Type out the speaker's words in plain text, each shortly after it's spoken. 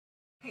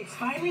It's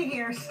finally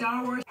here,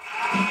 Star Wars.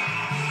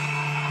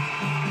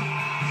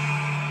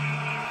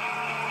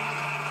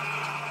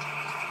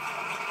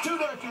 2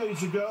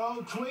 decades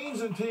ago,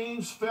 tweens and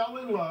teens fell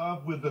in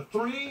love with the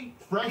 3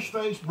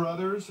 fresh-faced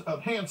brothers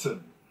of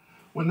Hanson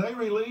when they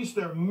released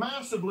their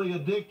massively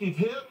addictive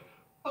hit,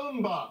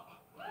 Bop.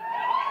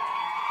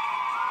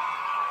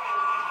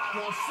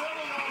 Now,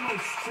 selling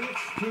almost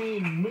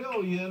 16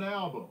 million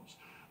albums.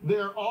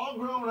 They're all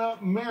grown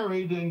up,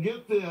 married, and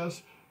get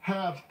this,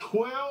 have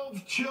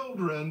 12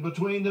 children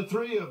between the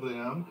 3 of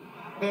them,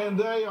 and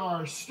they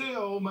are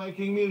still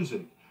making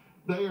music.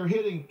 They are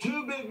hitting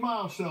 2 big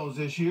milestones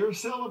this year,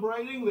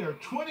 celebrating their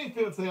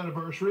 25th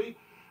anniversary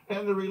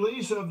and the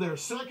release of their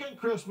 2nd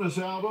Christmas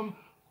album,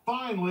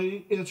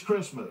 Finally It's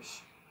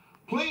Christmas.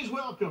 Please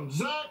welcome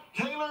Zach,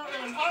 Taylor,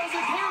 and Isaac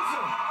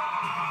Hanson.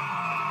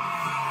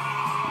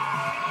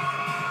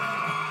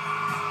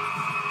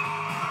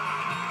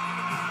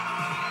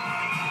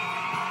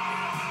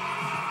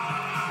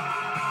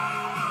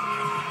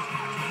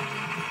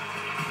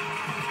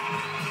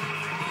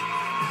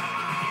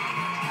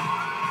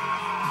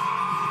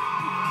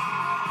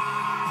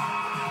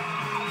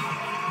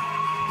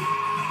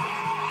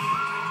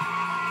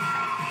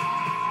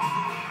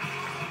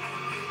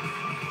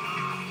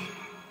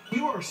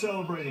 You are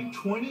celebrating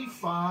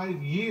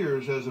 25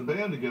 years as a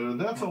band together.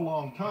 That's a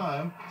long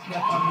time.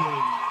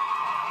 I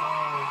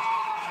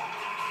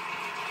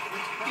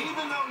mean,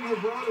 even though you're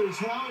brothers,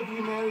 how have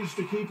you managed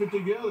to keep it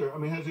together? I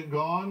mean, has it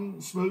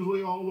gone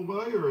smoothly all the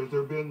way, or has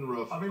there been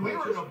rough patches? We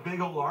were in a big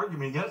old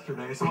argument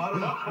yesterday, so I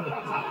don't know.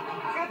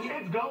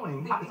 It's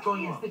going. It's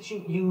going on. The key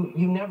is that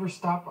you never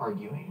stop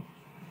arguing.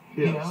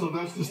 Yeah, you know? So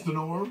that's just the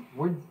norm?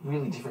 We're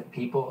really different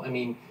people. I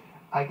mean,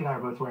 Ike and I are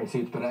both wearing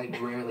suits, but I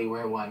rarely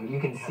wear one. You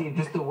can see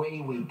just the way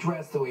we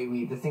dress,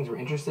 the things we're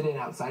interested in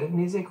outside of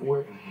music.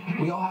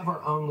 We all have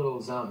our own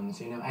little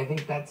zones, you know. I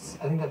think that's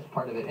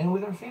part of it. And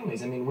with our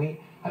families, I mean, we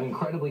have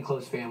incredibly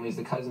close families.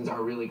 The cousins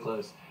are really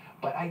close.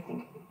 But I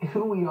think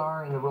who we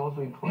are and the roles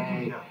we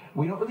play,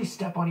 we don't really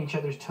step on each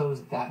other's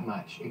toes that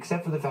much,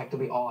 except for the fact that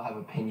we all have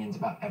opinions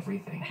about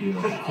everything.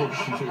 Yeah, of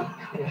course you do.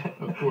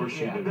 Of course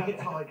you do.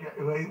 That's like,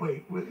 wait,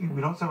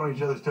 we don't step on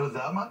each other's toes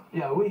that much?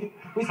 Yeah, we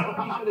step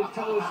on each other's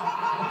toes.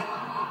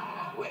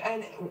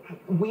 And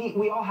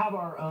we all have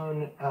our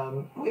own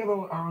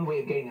our own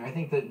way of getting there. I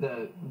think that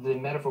the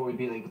metaphor would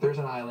be like, there's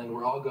an island,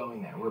 we're all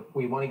going there.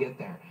 We want to get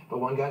there, but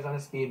one guy's on a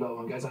speedboat,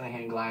 one guy's on a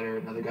hang glider,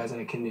 another guy's on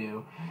a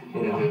canoe.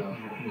 You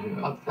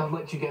know, I'll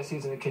let you guess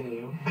who's in a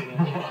canoe. You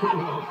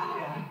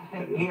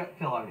know?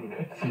 Phil already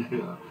knows.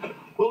 Yeah.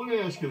 Well, let me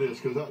ask you this,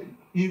 because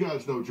you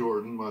guys know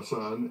Jordan, my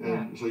son,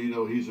 and so you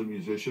know he's a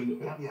musician.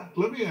 Yeah.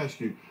 Let me ask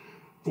you,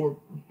 for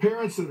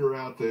parents that are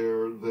out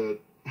there that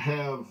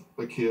have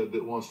a kid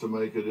that wants to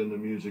make it in the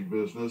music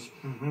business,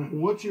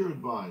 what's your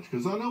advice?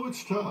 Because I know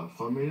it's tough.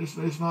 I mean,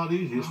 it's not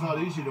easy. It's not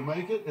easy to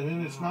make it, and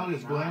then it's not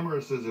as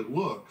glamorous as it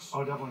looks.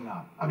 Oh, definitely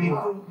not. I mean,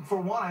 for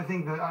one, I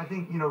think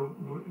you know,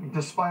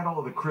 despite all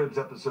of the Cribs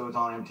episodes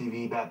on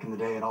MTV back in the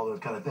day and all those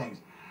kind of things,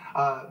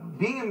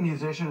 being a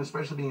musician,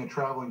 especially being a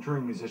traveling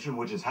touring musician,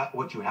 which is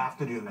what you have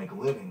to do to make a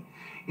living,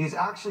 is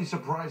actually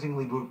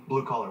surprisingly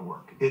blue collar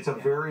work. It's a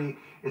very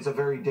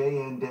day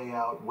in, day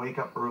out, wake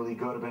up early,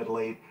 go to bed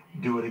late,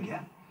 do it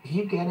again. If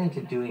you get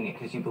into doing it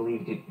because you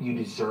believe you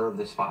deserve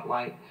the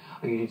spotlight,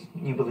 or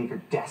you believe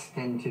you're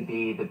destined to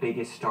be the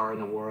biggest star in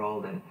the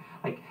world, and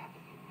like,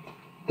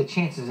 the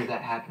chances of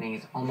that happening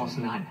is almost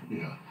none.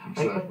 Yeah,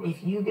 exactly. But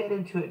if you get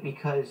into it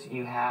because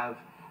you have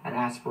an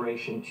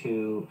aspiration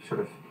to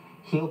sort of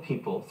heal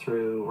people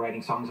through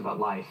writing songs about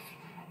life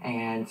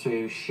and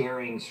through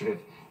sharing sort of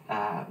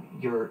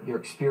your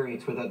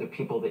experience with other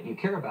people that you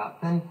care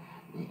about, then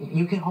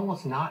you can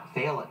almost not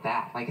fail at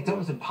that. Like, it's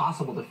almost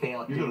impossible to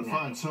fail at doing that. You're going to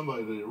find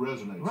somebody that it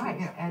resonates right,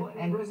 with.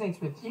 And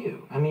resonates with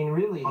you. I mean,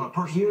 really,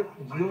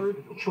 your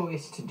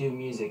choice to do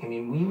music. I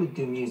mean, we would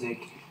do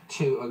music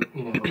to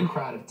a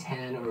crowd of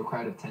 10 or a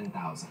crowd of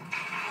 10,000.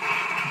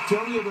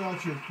 Tell me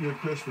about your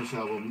Christmas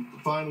album,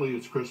 Finally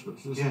It's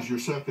Christmas. This is your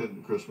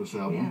 2nd Christmas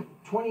album. Yeah.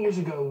 20 years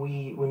ago,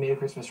 we made a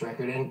Christmas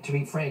record, and to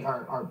be frank,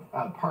 our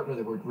partner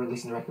that we're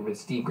releasing the record with,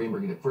 Steve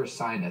Greenberg, that first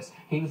signed us,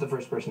 he was the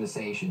first person to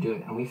say you should do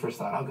it, and we first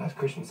thought, oh gosh,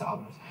 Christmas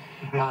albums.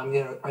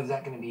 Is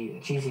that going to be a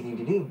cheesy thing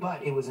to do?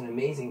 But it was an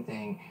amazing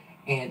thing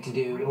and to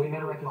do, and we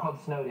made a record called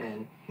Snowed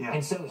In. Yeah.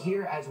 And so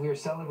here, as we were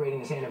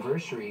celebrating this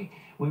anniversary,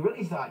 we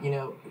really thought,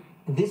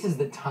 this is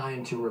the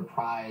time to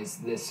reprise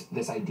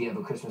this idea of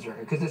a Christmas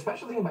record. Because the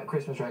special thing about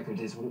Christmas records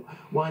is,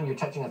 one, you're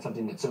touching on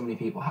something that so many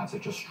people have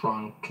such a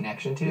strong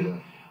connection to. Yeah.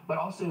 But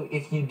also,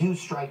 if you do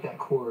strike that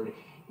chord,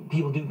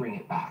 people do bring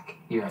it back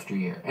year after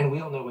year. And we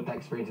all know what that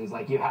experience is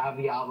like. You have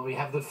the album, you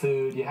have the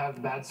food, you have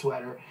the bad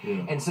sweater.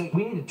 Yeah. And so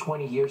we needed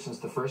 20 years since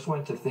the first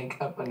one to think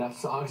up enough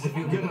songs to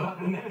feel good about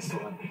the next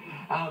one.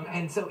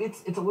 And so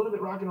it's a little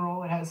bit rock and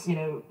roll. It has,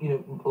 a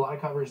lot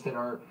of covers that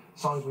are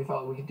songs we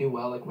felt we could do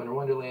well, like Winter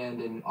Wonderland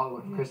and All the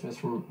Way for Christmas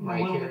from Mariah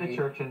Carey. A little bit of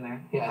church in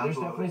there. Yeah, there's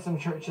definitely some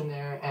church in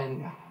there.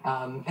 And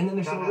then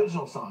there's some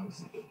original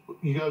songs.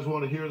 You guys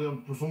want to hear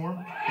them perform?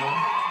 No?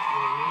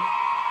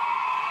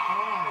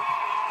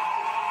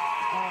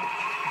 All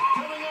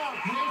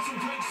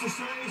the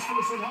stage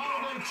for some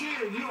holiday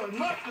cheer. You are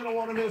not going to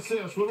want to miss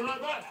this. We'll be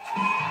right back.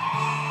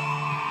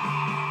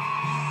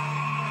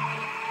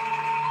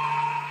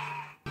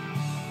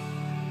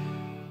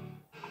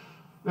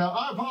 Now,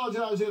 I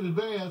apologize in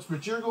advance,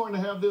 but you're going to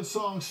have this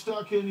song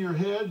stuck in your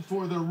head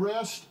for the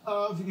rest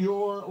of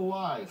your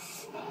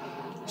life.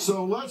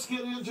 So let's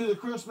get into the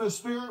Christmas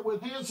spirit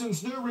with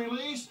Hanson's new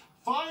release,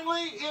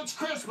 Finally It's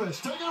Christmas.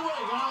 Take it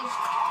away, guys.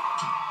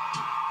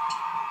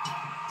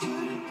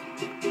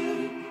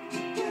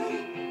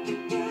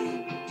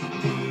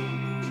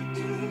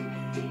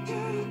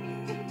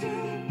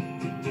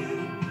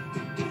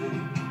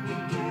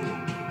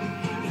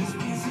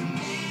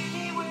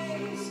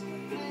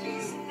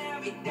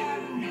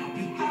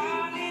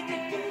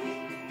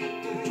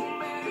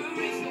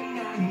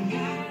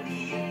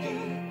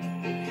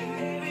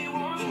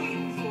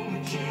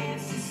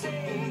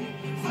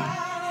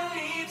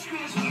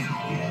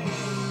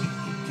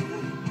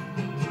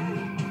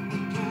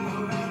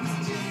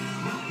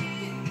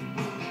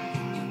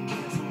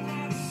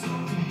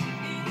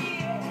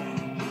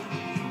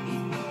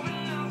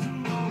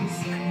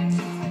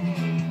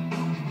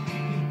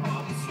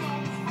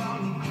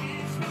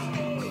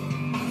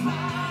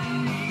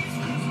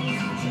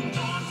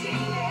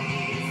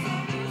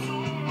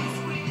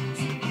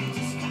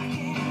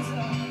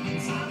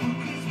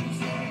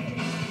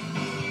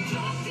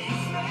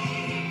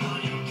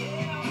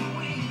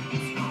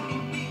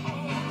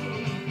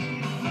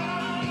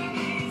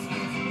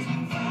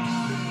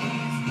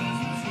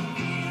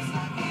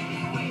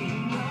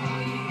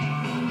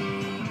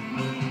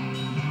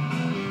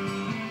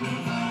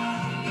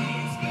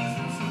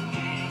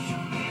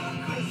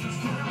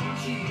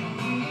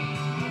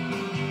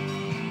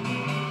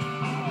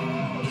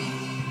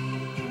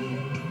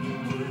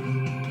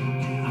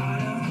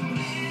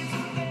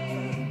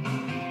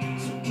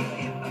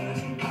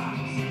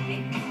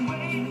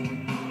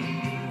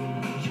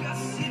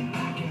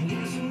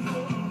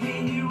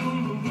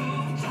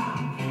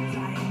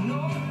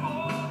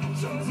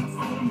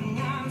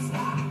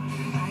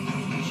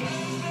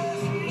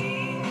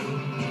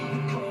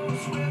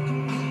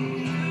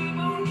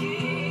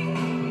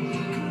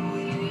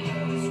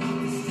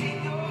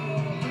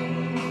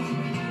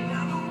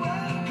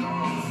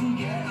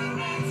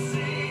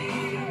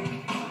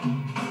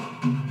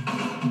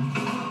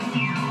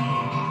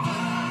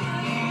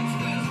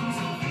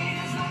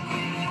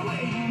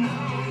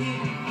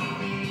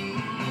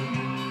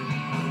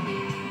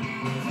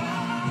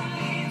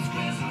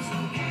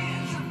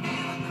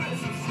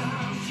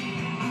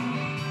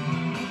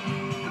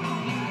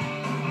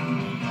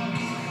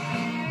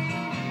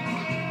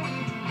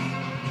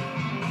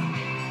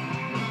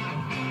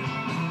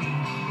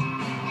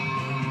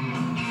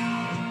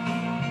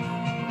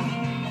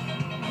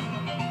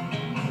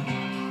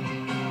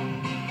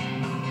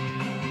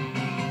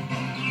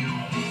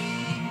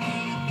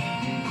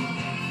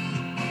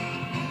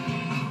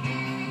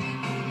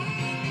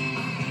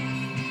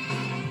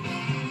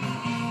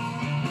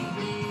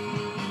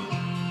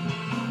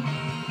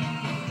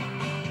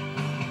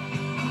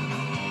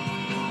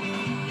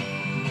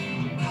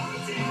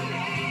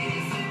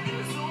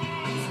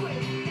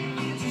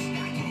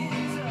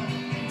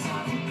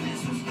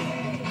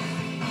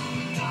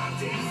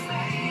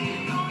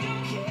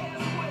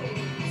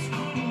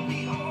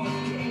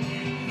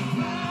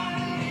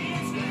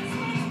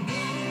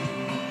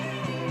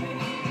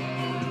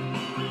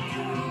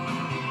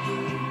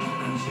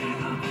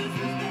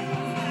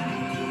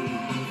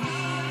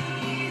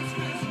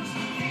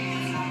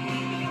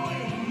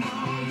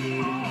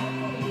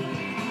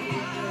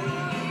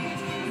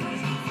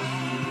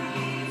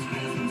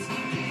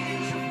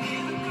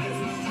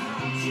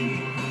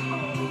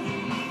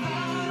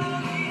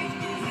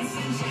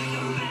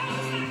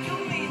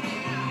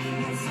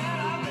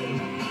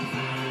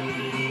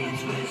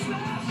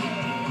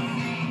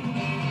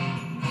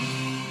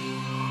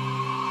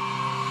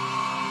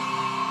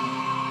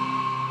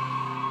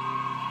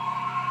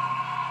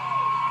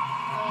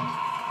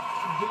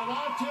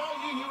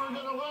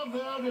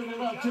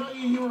 Tell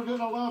you you were going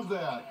to love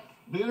that.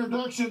 The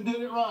introduction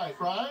did it right?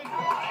 Okay.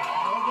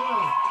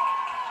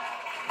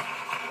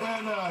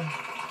 And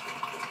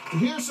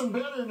here's some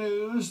better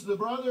news. The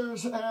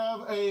brothers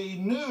have a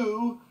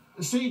new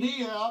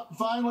CD out.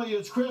 Finally,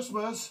 it's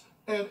Christmas,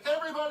 and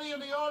everybody in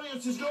the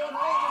audience is going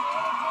home with their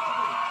own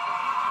copy.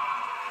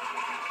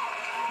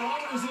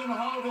 Robin is in the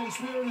holiday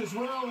spirit as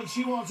well, and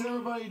she wants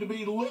everybody to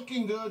be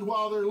looking good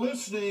while they're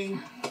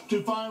listening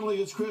to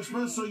Finally It's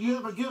Christmas. So you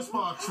have a gift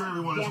box for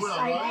everyone as well,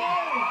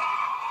 right?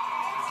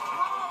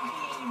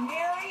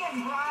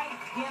 Bright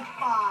gift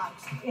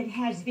box. It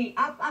has the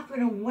up,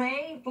 and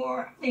away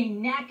for the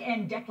neck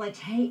and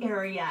décolleté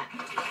area.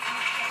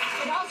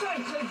 It also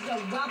includes the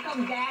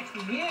Welcome Back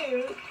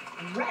You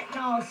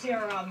retinol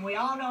serum. We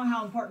all know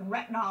how important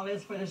retinol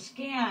is for the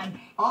skin.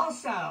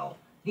 Also,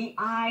 the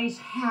eyes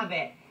have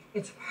it.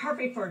 It's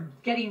perfect for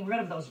getting rid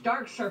of those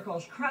dark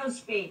circles, crow's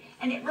feet,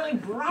 and it really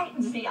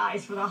brightens the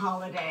eyes for the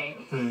holiday.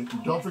 Okay,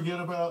 don't forget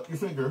about your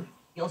finger.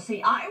 You'll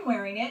see I'm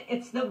wearing it.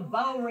 It's the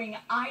bow ring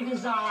eye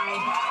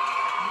design.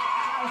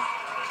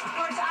 Of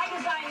course, I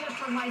designed this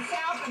for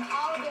myself and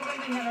all of the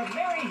women that are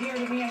very dear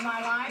to me in my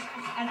life,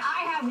 and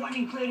I have one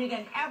included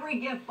in every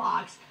gift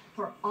box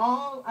for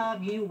all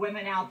of you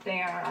women out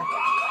there.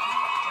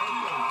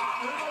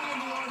 Everybody in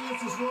the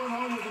audience is going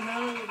home with the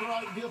Mary the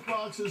Bright gift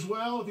box as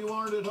well. If you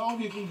aren't at home,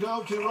 you can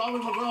go to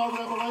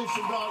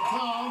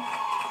robertmcgrawrevelation.com.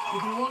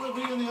 If you want to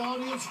be in the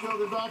audience, go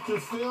to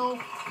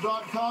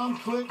dr.phil.com,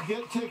 click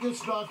Get Tickets,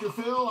 Dr.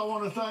 Phil. I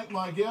want to thank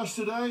my guests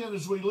today, and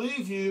as we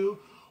leave you,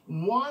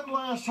 one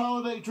last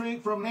holiday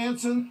treat from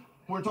Hanson.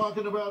 We're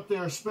talking about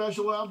their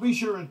special album. Be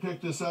sure and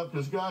pick this up,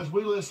 because, guys,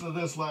 we listened to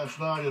this last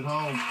night at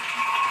home.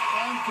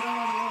 I'm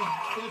telling you,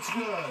 it's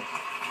good.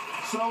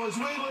 So as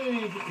we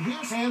leave,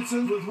 here's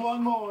Hanson with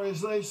one more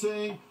as they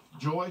sing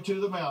Joy to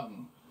the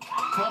Mountain.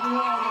 Happy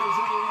holidays,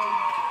 everyone.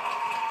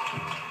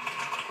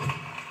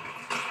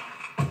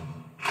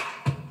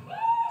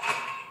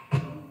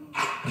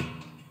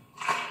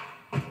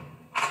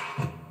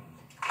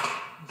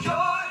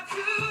 Joy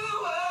to the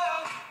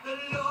world, the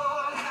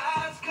Lord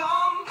has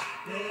come.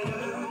 Let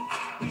earth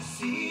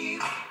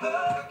receive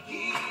her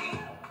King.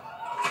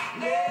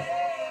 Let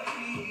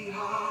every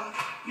heart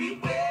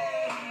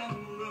prepare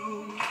and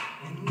room,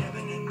 and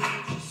heaven and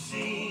nature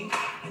sing,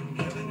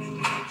 and heaven and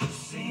nature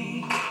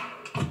sing,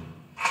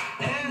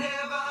 and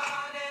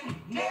heaven and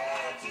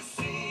nature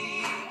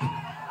sing.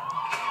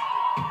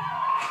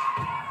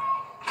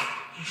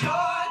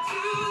 Joy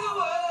to the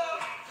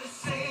world, the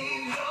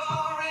Savior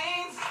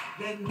reigns.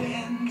 Let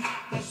men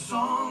their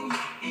songs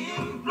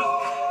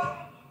implore,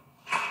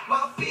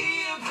 while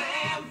fields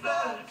and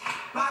floods,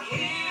 rock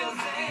hills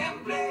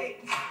and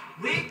plains,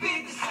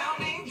 repeat the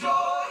sounding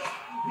joy,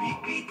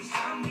 repeat the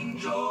sounding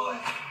joy,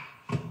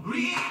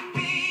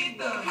 repeat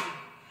the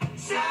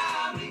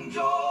sounding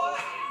joy.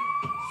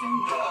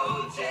 Sing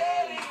go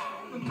telling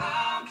on the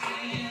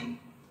mountain,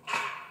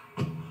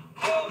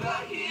 over the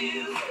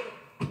hills,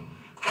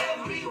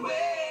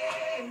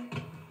 everywhere.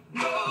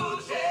 Go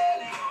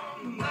telling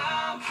on the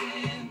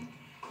mountain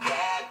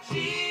that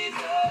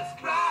Jesus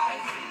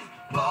Christ is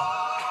born.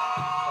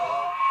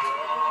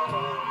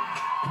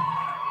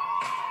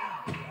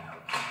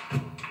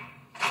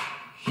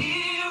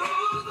 He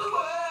rules the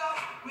world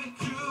with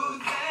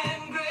truth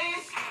and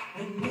grace,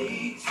 and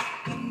makes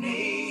the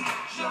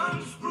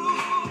nations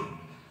prove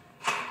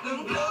the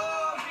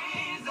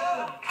glories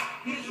of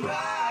his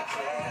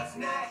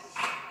righteousness,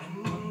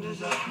 and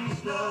wonders of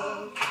his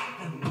love,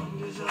 and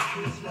wonders of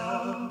his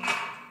love,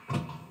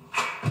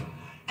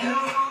 and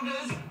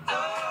wonders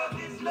of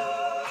his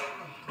love.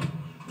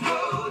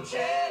 Go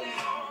telling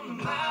on the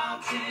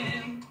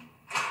mountain,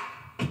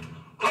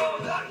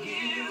 over the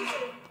hills,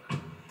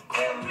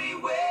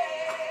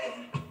 everywhere.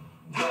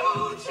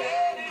 Go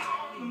telling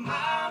on the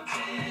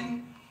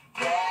mountain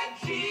that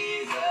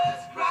Jesus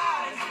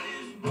Christ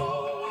is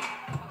born.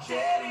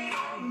 Telling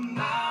on the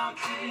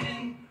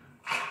mountain,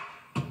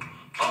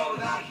 over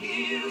the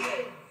hills,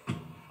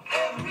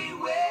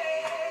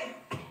 everywhere.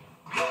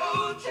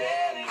 Go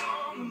telling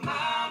on the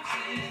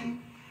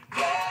mountain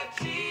that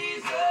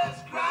Jesus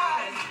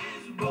Christ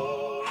is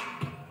born.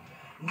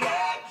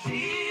 That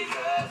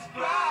Jesus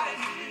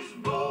Christ is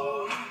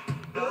born.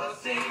 The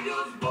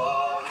Savior's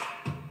born.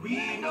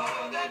 We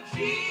know that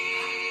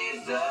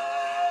Jesus